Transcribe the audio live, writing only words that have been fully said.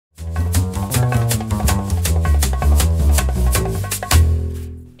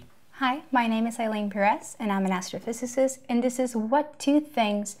my name is Eylene Pirez and I'm an astrophysicist, and this is what two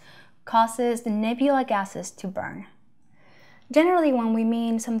things causes the nebula gases to burn. Generally, when we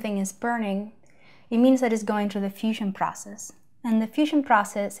mean something is burning, it means that it's going through the fusion process. And the fusion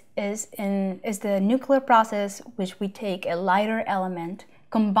process is the nuclear process, which we take a lighter element,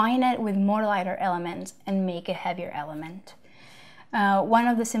 combine it with more lighter elements, and make a heavier element. One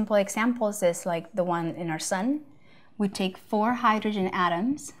of the simple examples is like the one in our sun. We take 4 hydrogen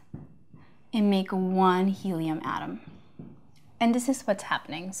atoms and make 1 helium atom. And this is what's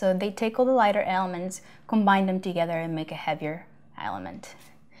happening. So they take all the lighter elements, combine them together, and make a heavier element.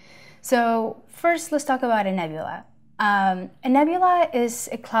 So first, let's talk about a nebula. A nebula is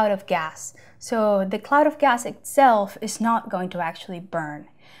a cloud of gas. So the cloud of gas itself is not going to actually burn.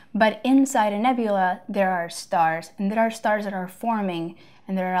 But inside a nebula, there are stars, and there are stars that are forming,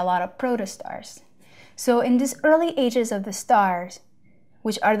 and there are a lot of protostars. So in these early ages of the stars,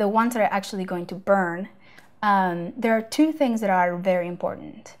 which are the ones that are actually going to burn, there are 2 things that are very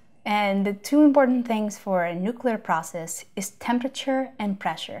important. And the 2 important things for a nuclear process is temperature and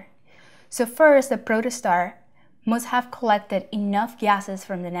pressure. So first, the protostar must have collected enough gases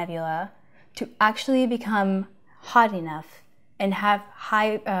from the nebula to actually become hot enough and have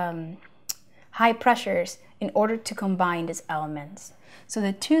high pressures in order to combine these elements. So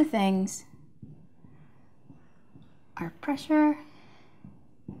the 2 things are pressure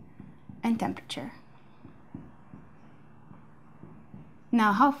and temperature.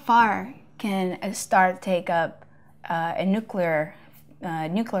 Now, how far can a star take up a nuclear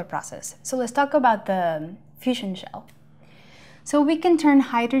process? So let's talk about the fusion shell. So we can turn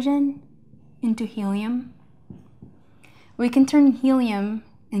hydrogen into helium. We can turn helium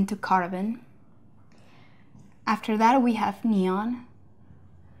into carbon. After that, we have neon.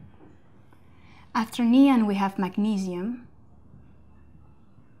 After neon, we have magnesium.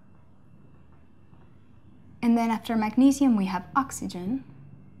 And then after magnesium, we have oxygen.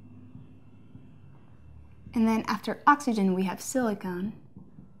 And then after oxygen, we have silicon.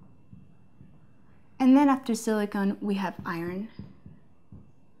 And then after silicon, we have iron.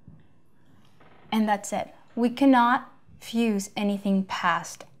 And that's it. We cannot fuse anything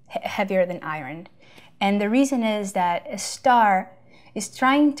past heavier than iron. And the reason is that a star is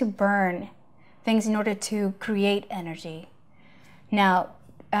trying to burn things in order to create energy. Now,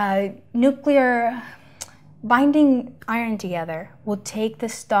 binding iron together will take the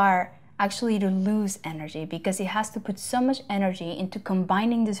star actually to lose energy, because it has to put so much energy into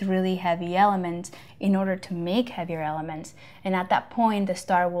combining these really heavy elements in order to make heavier elements. And at that point, the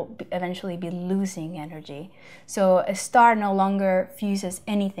star will eventually be losing energy. So a star no longer fuses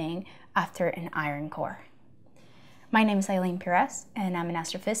anything after an iron core. My name is Eylene Pirez, and I'm an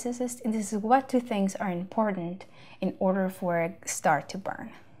astrophysicist, and this is what 2 things are important in order for a star to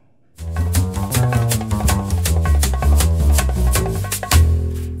burn.